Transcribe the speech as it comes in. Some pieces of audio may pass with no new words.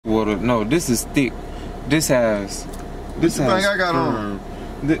water. No, this is thick. This has. This what has. Thing I got on.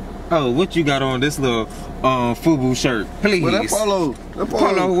 Oh, what you got on this little FUBU shirt? Please. Well, that polo.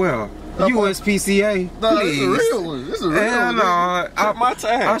 Polo well. USPCA. No, please. this is a real one. This is a real one. No, my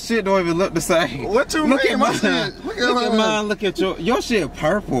tag. Our shit don't even look the same. What you look mean? At My mine. shit. Look at mine. Look at your shit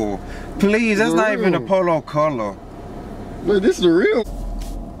purple. Please, that's not even a polo color. But this is the real.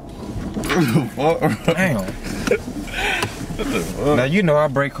 Damn. Now you know I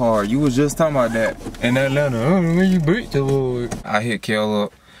break hard. You was just talking about that in Atlanta. When you break the Lord. I hit Kel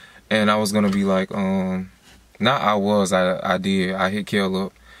up, and I was gonna be like, I did. I hit Kel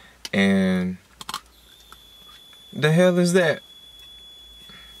up, and the hell is that?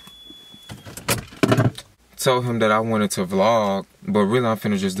 Told him that I wanted to vlog, but really I'm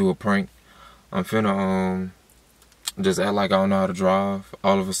finna just do a prank. I'm finna just act like I don't know how to drive.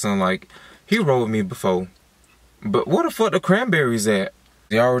 All of a sudden, like, he rode me before. But where the fuck the cranberries at?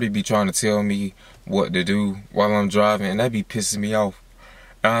 They already be trying to tell me what to do while I'm driving, and that be pissing me off.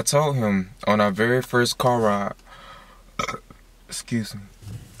 And I told him on our very first car ride, excuse me,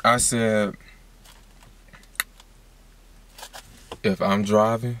 I said, if I'm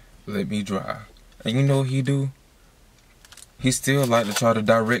driving, let me drive. And you know what he do? He still like to try to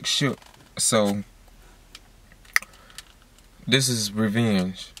direct shit. So, this is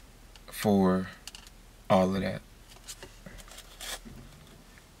revenge for all of that.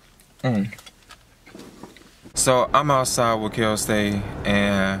 So I'm outside with Kel stay,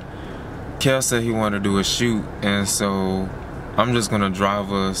 and Kel said he wanted to do a shoot, and so I'm just gonna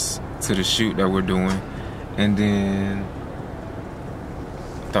drive us to the shoot that we're doing, and then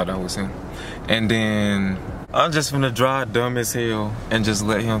thought that was him, and then I'm just gonna drive dumb as hell and just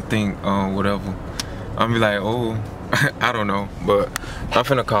let him think whatever. I'm be like, oh, I don't know, but I'm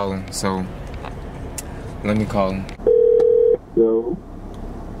finna call him, so let me call him. Yo.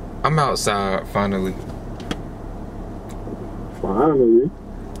 I'm outside finally. Finally.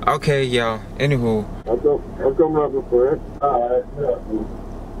 Okay, y'all. Anywho. I'll come up for it. Alright.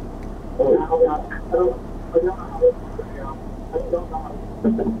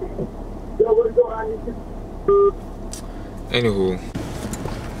 Anywho.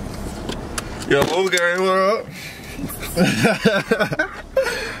 Yo, okay, what up?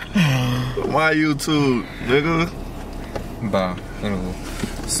 My YouTube, nigga. Bye. Anywho.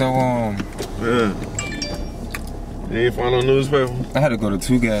 So, Yeah. You ain't find no newspaper? I had to go to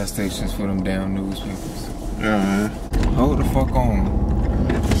 2 gas stations for them damn newspapers. Yeah, man. Hold the fuck on.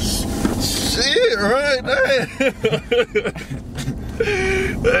 Shit, right there.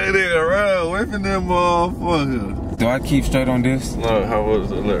 That nigga right, whipping that motherfucker. Do I keep straight on this? No, how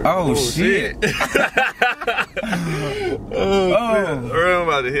was it? Look. Oh, shit. Oh. I'm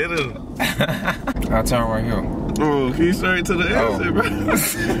about to hit him. I'll turn right here. Oh, keep straight to the exit, bro.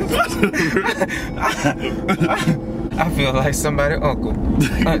 I feel like somebody uncle.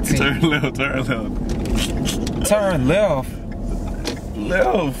 Auntie. Turn left. Turn left.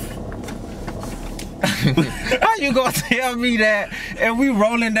 Left. How you gonna tell me that and we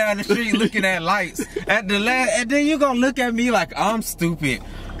rolling down the street looking at lights at the last, and then you gonna look at me like I'm stupid?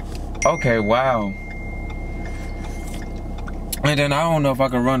 Okay, wow. And then I don't know if I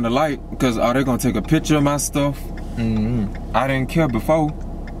can run the light because are they gonna take a picture of my stuff? I didn't care before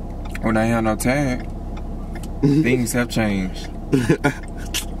when I had no tag. Things have changed.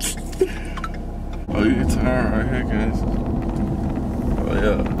 Oh, you can turn right here, guys. Oh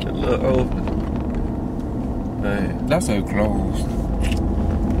yeah, it look open. Hey. That's a closed.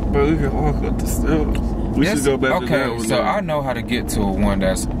 Bro, we can walk up the steps. We should go back to that one. Okay, so I know how to get to one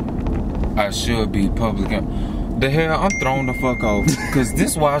that's I should be public. The hell, I'm thrown the fuck off. Cause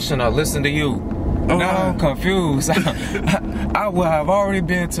this why I shouldn't listen to you. Oh, now I'm confused. I would have already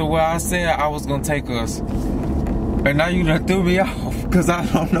been to where I said I was gonna take us. And now you done threw me off because I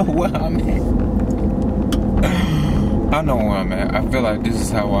don't know where I'm at. I know where I'm at. I feel like this is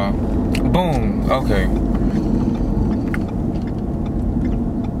how I... Boom. Okay.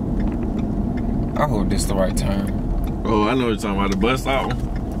 I hope this is the right time. Oh, I know what you're talking about. The bus stop?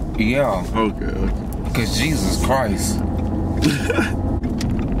 Yeah. Okay. Because Jesus Christ.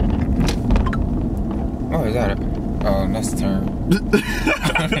 Oh, is that it? Oh, that's the turn.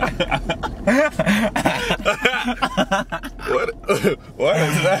 What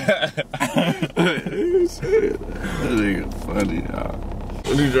is that? Shit. That nigga funny, y'all.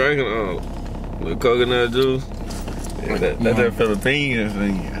 What you drinking on? The coconut juice? Yeah, that Philippines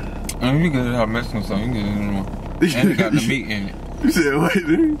thing. And you get it out Mexican stuff, you can get it in one. And it got the meat in it. You said, wait,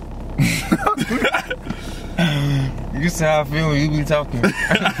 dude? You see how I feel when you be talking.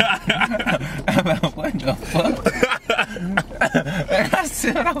 I'm like, what the fuck? I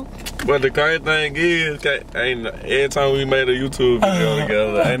said, But the crazy thing is, ain't every time we made a YouTube video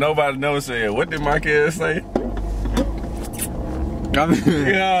together, ain't nobody never said, what did Michael say? I mean,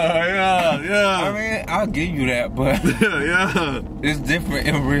 Yeah. I mean, I'll give you that, but Yeah. it's different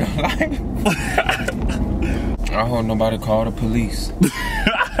in real life. I hope nobody call the police.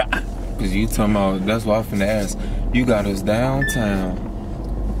 Cause you talking about, that's why I'm finna ask. You got us downtown,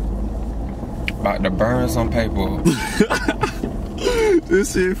 about to burn some paper.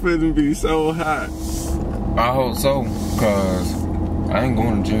 This shit finna be so hot. I hope so, cause I ain't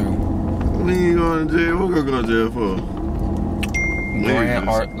going to jail. We ain't going to jail. What we gonna go to jail for? Grand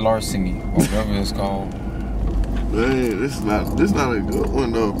larceny, or whatever it's called. Man, this not a good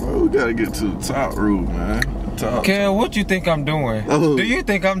one though, bro. We gotta get to the top route, man. Top. Kel, what you think I'm doing? Oh. Do you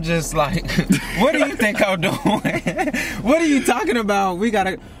think I'm just like, what do you think I'm doing? What are you talking about?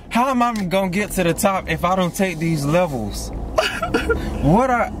 How am I gonna get to the top if I don't take these levels?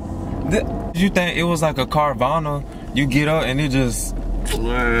 You think it was like a Carvana? You get up and it just,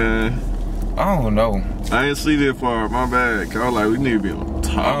 Man, I don't know. I ain't see that far. My bad. I was like, we need to be on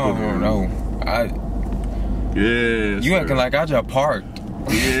top I of don't it. know. Yes. You sir. acting like I just parked.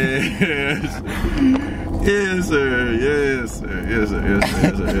 Yes. Yes, sir. Yes, sir. Yes, sir. Yes, sir.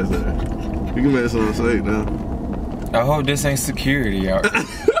 Yes, sir. Yes, sir. You can make something safe now. I hope this ain't security, y'all.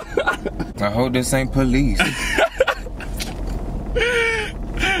 I hope this ain't police.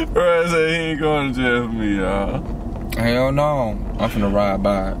 Bro, said he ain't going to jail for me, y'all. Hell no. I'm finna ride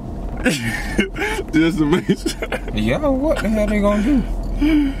by it. Just to make sure. Yo, what the hell they gonna do?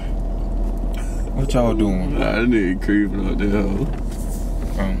 What y'all doing? Nah, that nigga creeping up there.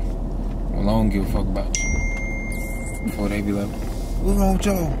 Well, I don't give a fuck about you. Before they be like, what's wrong with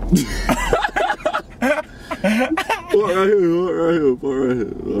y'all? What right here.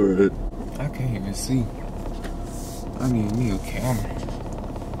 All right. I can't even see. I need me a camera.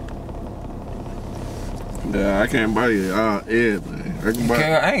 Yeah, I can't buy you everything. I can buy.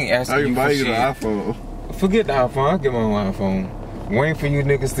 Okay, I ain't asking I you can for buy you shit. the iPhone. Forget the iPhone. I'll get my own iPhone. Waiting for you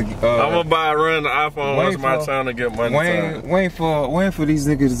niggas to. I'm gonna run the iPhone once my time to get money. Waiting for these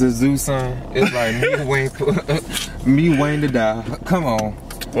niggas to do something. It's like me waiting to die. Come on.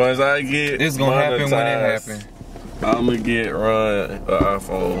 Once I get, It's gonna happen when it happen. I'm gonna get run an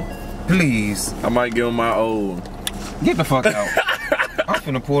iPhone. Please. I might give him my old. Get the fuck out. I'm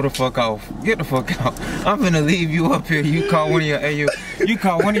finna pull the fuck off. Get the fuck out. I'm finna leave you up here. You call one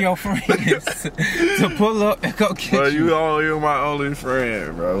of your friends to pull up and go get you. You're my only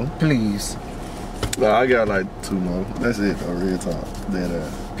friend, bro. Please. No, I got like 2 more. That's it though, real talk.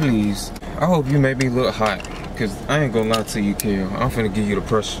 Please. I hope you make me look hot. Cause I ain't gonna lie to you, Kel. I'm finna give you the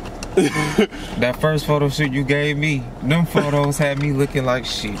pressure. That first photo shoot you gave me, them photos had me looking like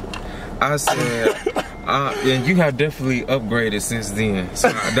shit. I said, and you have definitely upgraded since then. So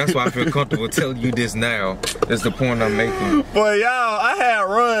that's why I feel comfortable telling you this now. That's the point I'm making. Boy, y'all, I had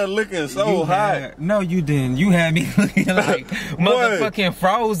Run looking so hot. No, you didn't. You had me looking like motherfucking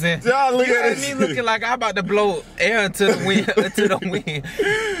frozen. Y'all look you at had this me looking like I'm about to blow air into the wind.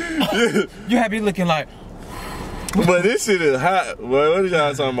 You had me looking like. But this shit is hot. Boy, what are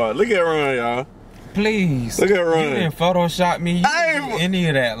y'all talking about? Look at Run, y'all. Please. Look at Run. You didn't Photoshop me. You didn't do any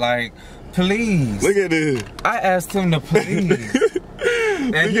of that. Like, please. Look at this. I asked him to please.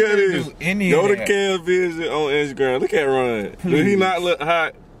 And Look he at didn't this. do any Go of to that. Kel Vision on Instagram. Look at Run. Do he Please. not look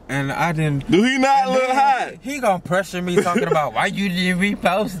hot? And I didn't. Do he not And look then hot? He gonna pressure me talking about why you didn't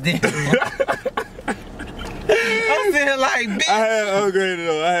repost it. I'm saying like, bitch. I had upgraded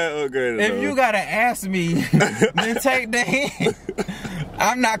though. If you gotta ask me, then take the hint.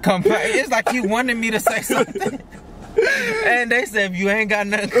 I'm not complaining. It's like he wanted me to say something. And they said, if you ain't got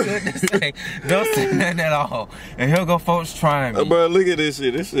nothing good to say, don't say nothing at all. And here go folks trying me. Bro, look at this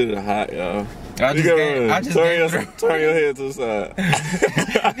shit. This shit is hot, y'all. I just Turn your head to the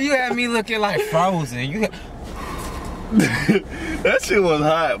side. You had me looking like frozen. That shit was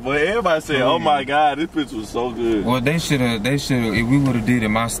hot, but everybody said, "Oh my god, this picture was so good." Well, they should have. If we would have did it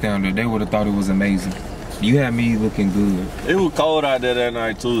my standard, they would have thought it was amazing. You had me looking good. It was cold out there that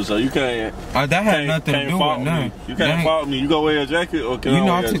night too, so you can't. That had nothing to do with nothing. You can't fault me. You gonna wear your jacket or can I You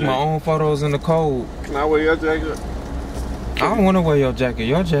know wear I your took jacket? my own photos in the cold. Can I wear your jacket? I don't want to wear your jacket.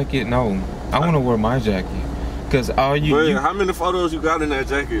 Your jacket, no. I want to wear my jacket. Cause all you. Wait, how many photos you got in that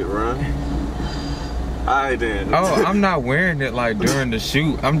jacket, Ron? Alright then. Oh, I'm not wearing it like during the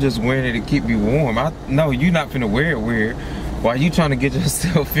shoot. I'm just wearing it to keep me warm. No, you not finna wear it weird. While you trying to get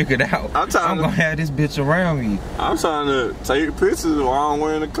yourself figured out, I'm gonna have this bitch around me. I'm trying to take pictures while I'm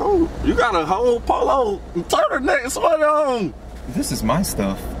wearing a coat. You got a whole polo turtleneck sweater on. This is my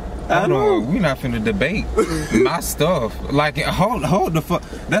stuff. Hold on, we not finna debate my stuff. Like, hold the fuck.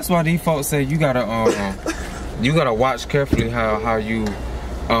 That's why these folks say you gotta watch carefully how you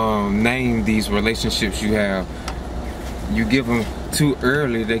name these relationships you have. You give them too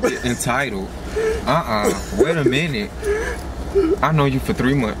early, they get entitled. Wait a minute. I know you for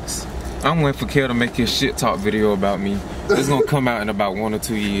 3 months. I'm waiting for Kel to make his shit talk video about me. It's gonna come out in about 1 or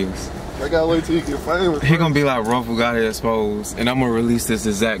 2 years. I gotta wait till you get famous. He gonna be like Ruffle got exposed, and I'm gonna release this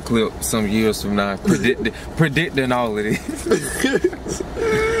exact clip some years from now, predicting all of this.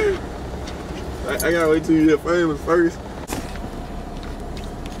 I gotta wait till you get famous first.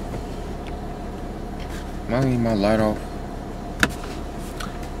 Am I leaving my light off?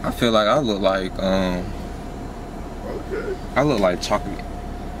 I feel like I look like Okay. I look like chocolate.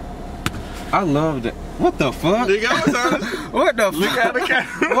 I love that. What the fuck? What the Look fuck? at the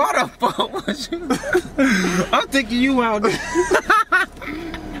camera. What the fuck was you? I'm thinking you out there.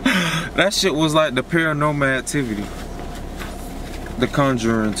 That shit was like the Paranormal Activity. The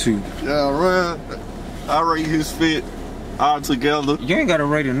Conjuring 2. Yeah, I rate his fit all together You ain't gotta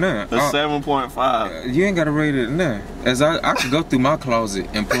rate it now. a 7.5. You ain't gotta rate it now. As I could go through my closet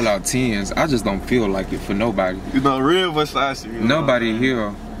and pull out 10s. I just don't feel like it for nobody. You know, real Versace. You know Nobody what I mean?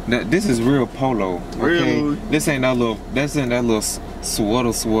 here. This is real polo. Okay? Real. This ain't that little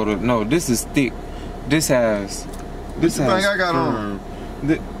swaddle. No, this is thick. This has What you think I got on?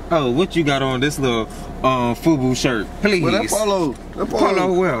 Oh, what you got on this little FUBU shirt? Please. Well, that polo.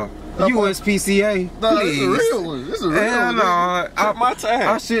 Polo well. USPCA. No, please. this is a real one. This is a real Hell one. no. Check my tag.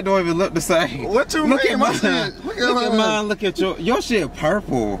 Our shit don't even look the same. What you Look mean? at My mine. shit. Look at mine. mine. Look at your shit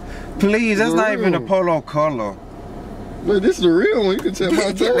purple. Please, that's not even a Real. polo color. Look, this is the real one. You can check my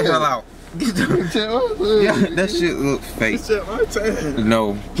tag. Get the hell out. You can check my tag. Yeah, that shit look fake. Check my tag.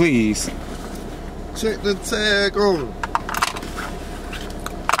 No, please. Check the tag on.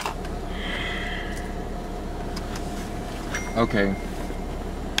 Okay.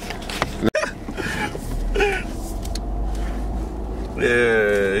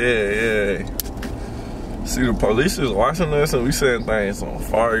 Yeah. See, the police is watching us and we setting things on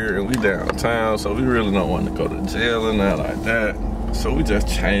fire and we downtown, so we really don't want to go to jail and that like that. So we just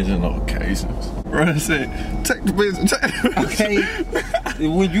changing locations. Brother said, take the picture, take the picture. Okay.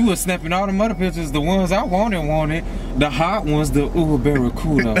 When you were snapping all the other pictures, the ones I wanted, the hot ones, the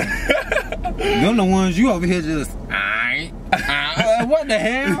Barracuda. Them the ones you over here just, what the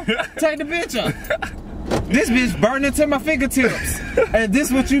hell? Take the picture. This bitch burning to my fingertips. And this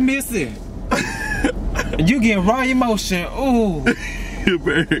what you missing. You getting raw emotion. Ooh.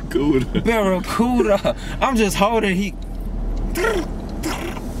 Barracuda. Barracuda. I'm just holding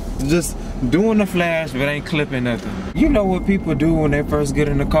just doing the flash, but ain't clipping nothing. You know what people do when they first get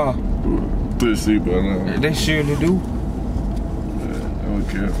in the car? Put the seatbelt on. They surely do. Yeah, I was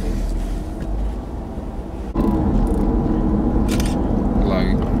careful.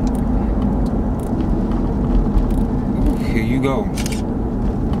 Like, here you go.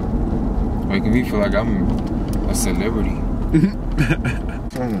 Making me feel like I'm a celebrity.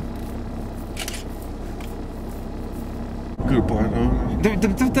 Good point, though.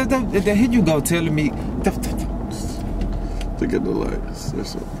 Here you go telling me. To get the lights.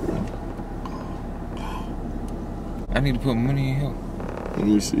 That's so pretty. I need to put money in here. Let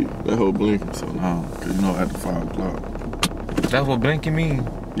me see. That whole blinking so long. Cause you know after 5 o'clock. That's what blinking mean.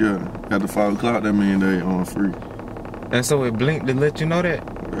 Yeah, after 5 o'clock that means they on free. And so it blinked to let you know that?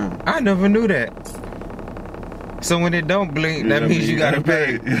 Yeah. I never knew that. So when it don't blink, that means you gotta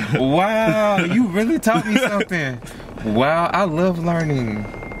pay. Wow, you really taught me something. Wow, I love learning.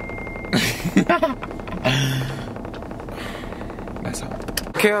 That's all.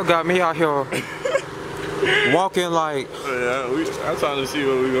 Kel got me out here walking like I'm trying to see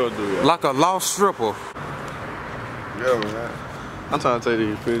what we gonna do. Yeah, like a lost stripper. man. I'm trying to take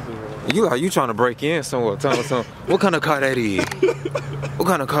these pictures. Man. You trying to break in somewhere? Tell me something. What kind of car that is? What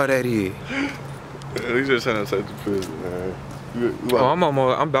kind of car that is? Yeah, we just trying to take the pictures, man. Oh, I'm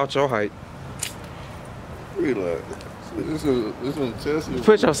about your height. Relax. This one Chelsea.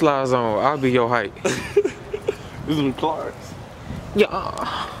 Put your slides on. I'll be your height. This one Clark's. Yeah.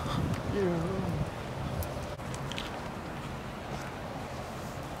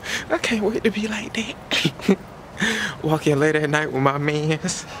 I can't wait to be like that. Walking late at night with my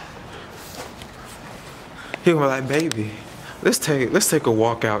mans. He was like, baby, let's take a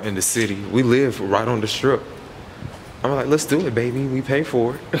walk out in the city. We live right on the strip. I'm like, let's do it, baby. We pay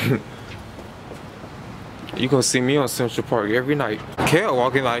for it. You gonna see me on Central Park every night. Kel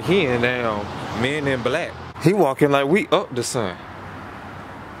walking like he in down Men in Black. He walking like we up the sun.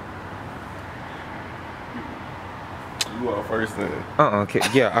 You are first then. Okay,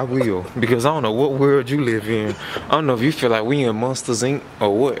 yeah, I will. Because I don't know what world you live in. I don't know if you feel like we in Monsters Inc.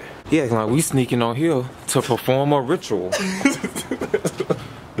 or what. Yeah, like we sneaking on here to perform a ritual.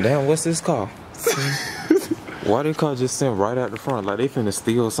 Damn, what's this car? Why they car just sitting right out the front like they finna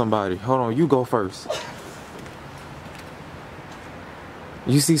steal somebody? Hold on, you go first.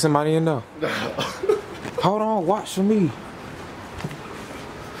 You see somebody in there? No. Hold on, watch for me.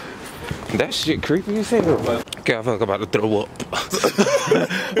 That shit creepy as hell. Okay, I feel like I'm about to throw up.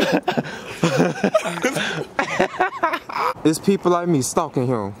 It's people like me stalking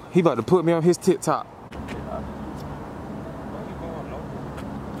him. He about to put me on his TikTok.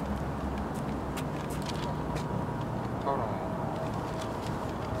 Hold on.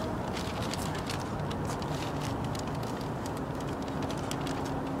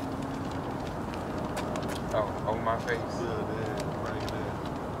 Oh, over my face.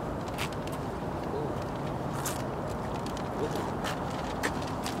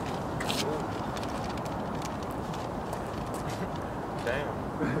 Damn.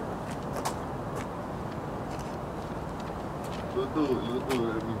 Look through it. Look through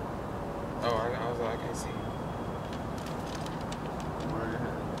it at me. Oh, I was like, I can't see.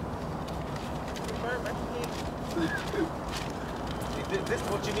 This is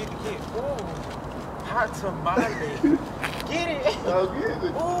what you need to get. Ooh, hot tamale. Get it. I'll get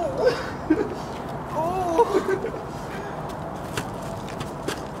it. Ooh. Ooh.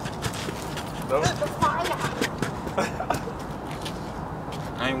 Let the fire.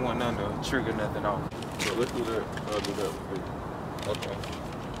 I ain't want none to trigger nothing off. So let's do that. I'll do that with you. Okay.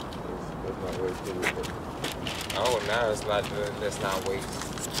 Let's not waste it. Oh, now it's not. Let's not waste.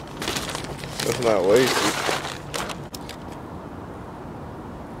 Let's not waste it.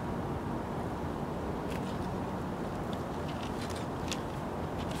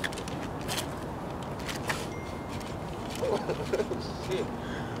 Shit.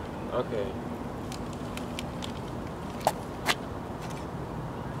 Okay.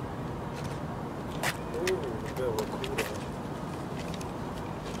 Ooh, good one, cool.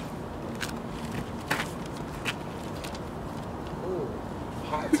 Ooh,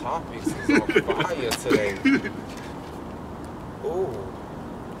 Hot Topics is on fire today. Ooh,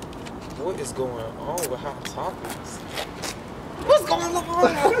 what is going on with Hot Topics? What's going on?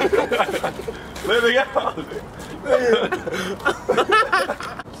 Let it go.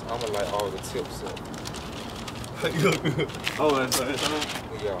 I'm gonna light all the tips up. Oh, that's right.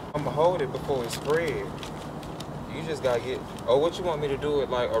 Yeah. I'm gonna hold it before it spread. You just gotta get. Oh, what you want me to do it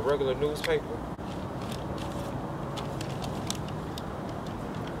like a regular newspaper?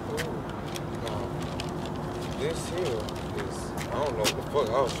 Ooh, no. This here is. I don't know what the fuck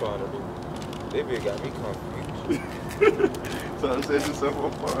I was trying to do. This bitch got me confused. Trying to set yourself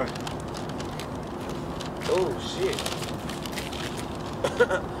on fire. Oh shit.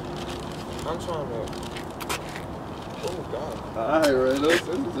 I'm trying to. Oh god. Alright, right. Let's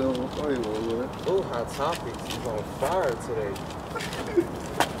set yourself on fire, boy. Oh, Hot Topics is on fire today.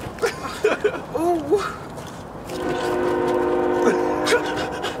 Ooh.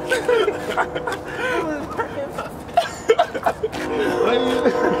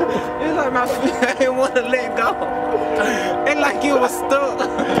 It's like my feet, I didn't want to let go. It's like it was stuck.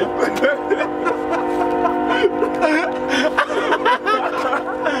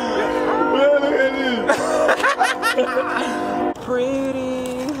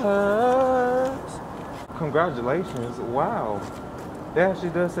 Pretty hurts. Congratulations. Wow. It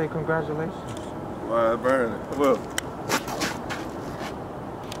actually does say congratulations. Why burn it? Well.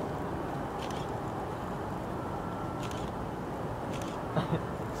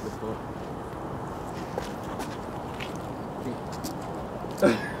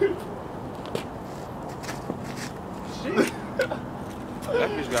 Shit. That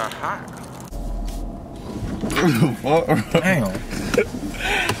bitch got hot. Damn.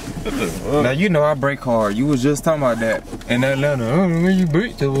 Now you know I brake hard. You was just talking about that in Atlanta. Oh, when you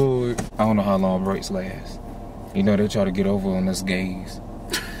brake so hard. I don't know how long brakes last. You know they try to get over on us gays.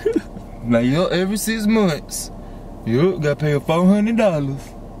 Now you every 6 months, you gotta pay $400.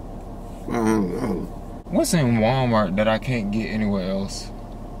 What's in Walmart that I can't get anywhere else?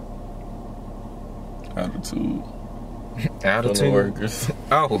 Attitude. Attitude. Workers.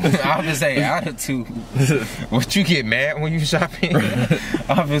 Oh, I was gonna say attitude. What, you get mad when you shopping? I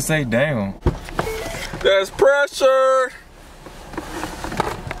was gonna say, damn. That's pressure.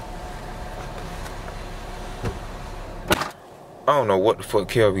 I don't know what the fuck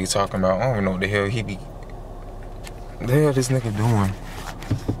Kel be talking about. I don't even know what the hell he be. The hell this nigga doing?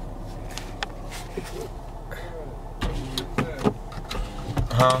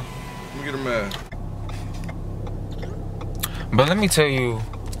 Let Huh? me get a man. But let me tell you,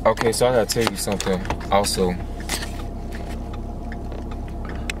 okay, so I gotta tell you something also.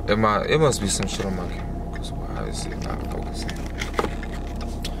 It must be some shit on my camera, because why is it not focusing?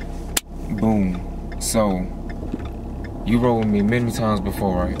 Boom. So, you rode with me many times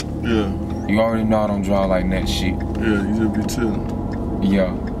before, right? Yeah. You already know I don't draw like that shit. Yeah, you just be chilling.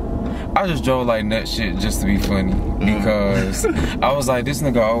 Yeah. I just drove like that shit just to be funny, because I was like, this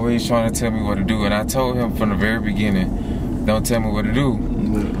nigga always trying to tell me what to do, and I told him from the very beginning, don't tell me what to do.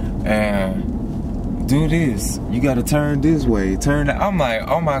 And do this. You gotta turn this way. Turn that. I'm like,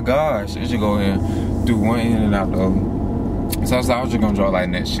 oh my gosh. I should go ahead and do one in and out the other. So I was like, I was just gonna draw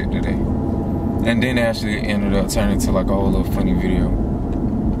like that shit today. And then it actually ended up turning into like a whole little funny video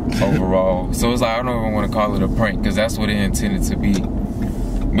overall. So it's like, I don't even want to call it a prank, because that's what it intended to be.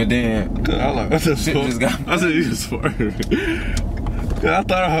 But then, I said you was funny. I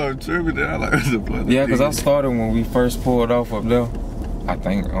thought I was tripping there. I said, yeah, because I started when we first pulled off up there. I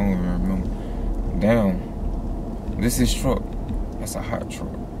think, I don't even remember. Damn, this is truck. That's a hot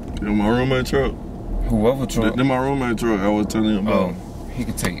truck. Yeah, my roommate truck. Whoever truck. Then my roommate truck I was telling you about. He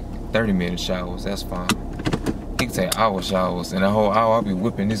could take 30-minute showers, that's fine. He could take hour showers, and that whole hour I'll be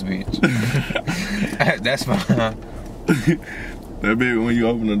whipping this bitch. That's fine. That big, when you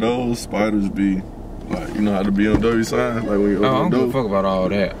open the doors, spiders be like, you know how the BMW sign? Like when you open I don't the give a door. fuck about all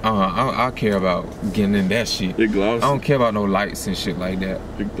that. I care about getting in that shit. It glossy. I don't care about no lights and shit like that.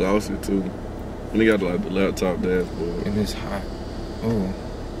 It glossy too. And they got like the laptop dashboard. And it's hot. Ooh.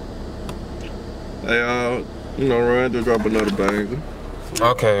 Hey, you know, Ryan just drop another banger.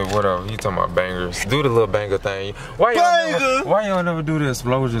 Okay, whatever. You talking about bangers. Do the little banger thing. Why y'all never do the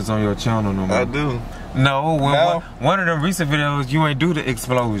explosions on your channel no more? I do. No, one of the recent videos, you ain't do the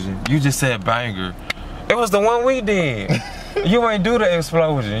explosion. You just said banger. It was the one we did. You ain't do the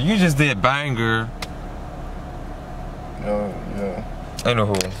explosion. You just did banger. Yeah.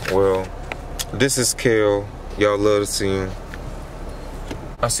 Anywho, well, this is Kel. Y'all love to see him.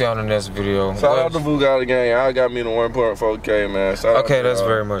 I'll see y'all in the next video. Shout out to Bugatti gang. Y'all got me to 1.4K, man. Okay, that's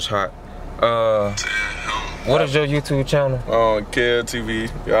very much hot. What is your YouTube channel? Kel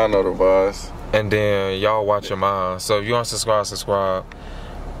TV. Y'all know the vibes. And then y'all watching mine. So if you want to subscribe.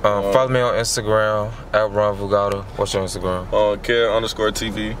 Follow me on Instagram at Ron Vugata. What's your Instagram?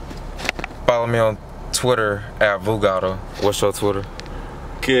 Kel_TV. Follow me on Twitter at Vugata. What's your Twitter?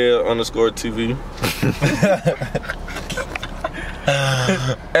 Kel_TV.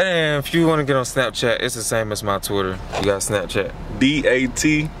 And if you want to get on Snapchat, it's the same as my Twitter. You got Snapchat. DAT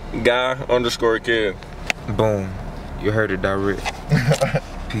guy_Kel. Boom. You heard it direct.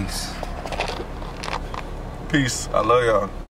 Peace. Peace. I love y'all.